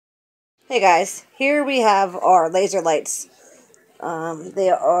Hey guys, here we have our laser lights. They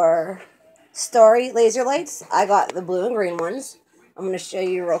are Starry laser lights. I got the blue and green ones. I'm going to show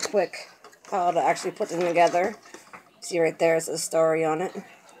you real quick how to actually put them together. See right there, it says Starry on it.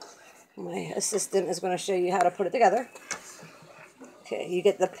 My assistant is going to show you how to put it together. Okay, you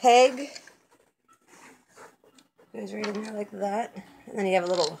get the peg. Goes right in there like that. And then you have a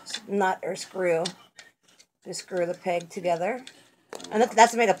little nut or screw to screw the peg together. And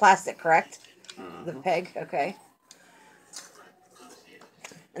that's made of plastic, correct? Mm-hmm. The peg, okay.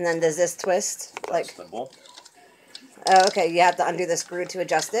 And then does this twist? Like, oh, okay, you have to undo the screw to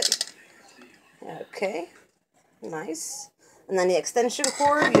adjust it. Okay, nice. And then the extension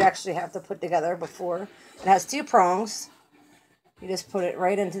cord you actually have to put together before. It has two prongs. You just put it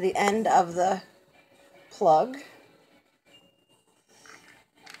right into the end of the plug.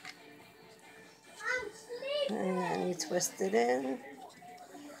 And then you twist it in.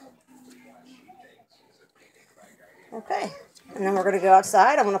 Okay. And then we're going to go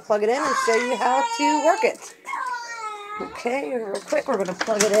outside. I'm going to plug it in and show you how to work it. Okay, real quick, we're going to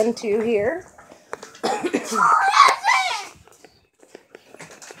plug it into here. Let's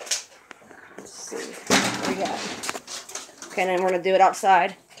see. What do we got? Okay, and then we're going to do it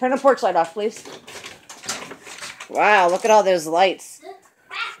outside. Turn the porch light off, please. Wow, look at all those lights.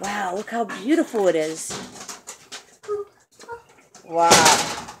 Wow, look how beautiful it is. Wow.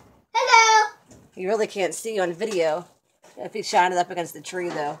 Hello. You really can't see on video if you shine it up against the tree,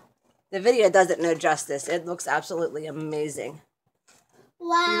 though. The video does it no justice. It looks absolutely amazing.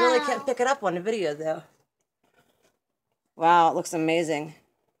 Wow. You really can't pick it up on the video, though. Wow, it looks amazing.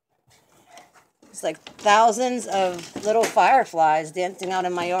 It's like thousands of little fireflies dancing out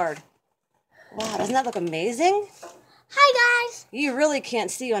in my yard. Wow, doesn't that look amazing? Hi, guys. You really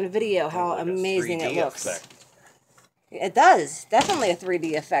can't see on video how amazing it looks. Effect. It does. Definitely a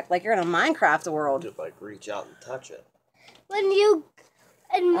 3D effect, like you're in a Minecraft world. You like reach out and touch it.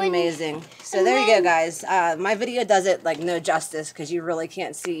 Amazing. So there you go, guys. My video does it like no justice because you really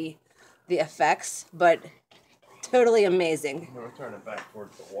can't see the effects, but totally amazing. I'm going to turn it back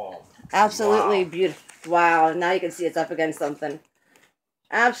towards the wall. Absolutely beautiful. Wow, now you can see it's up against something.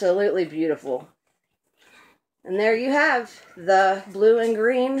 Absolutely beautiful. And there you have the blue and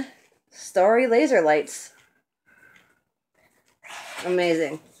green Starry laser lights.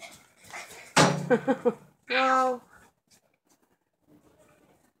 Amazing. Wow.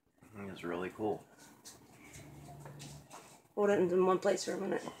 I think it's really cool. Hold it in one place for a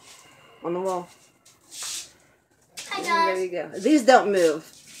minute. On the wall. Hi, guys. There you go. These don't move.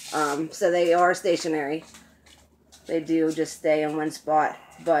 So they are stationary. They do just stay in one spot.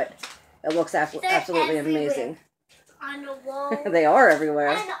 But it looks absolutely amazing. On the wall. They are everywhere.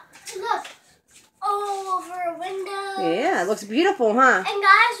 And look. All over windows. Yeah, it looks beautiful, huh? And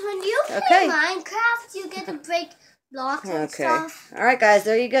guys, when you play Minecraft, you get to break blocks and stuff. All right, guys,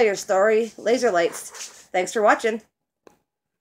 there you go. Your Starry laser lights. Thanks for watching.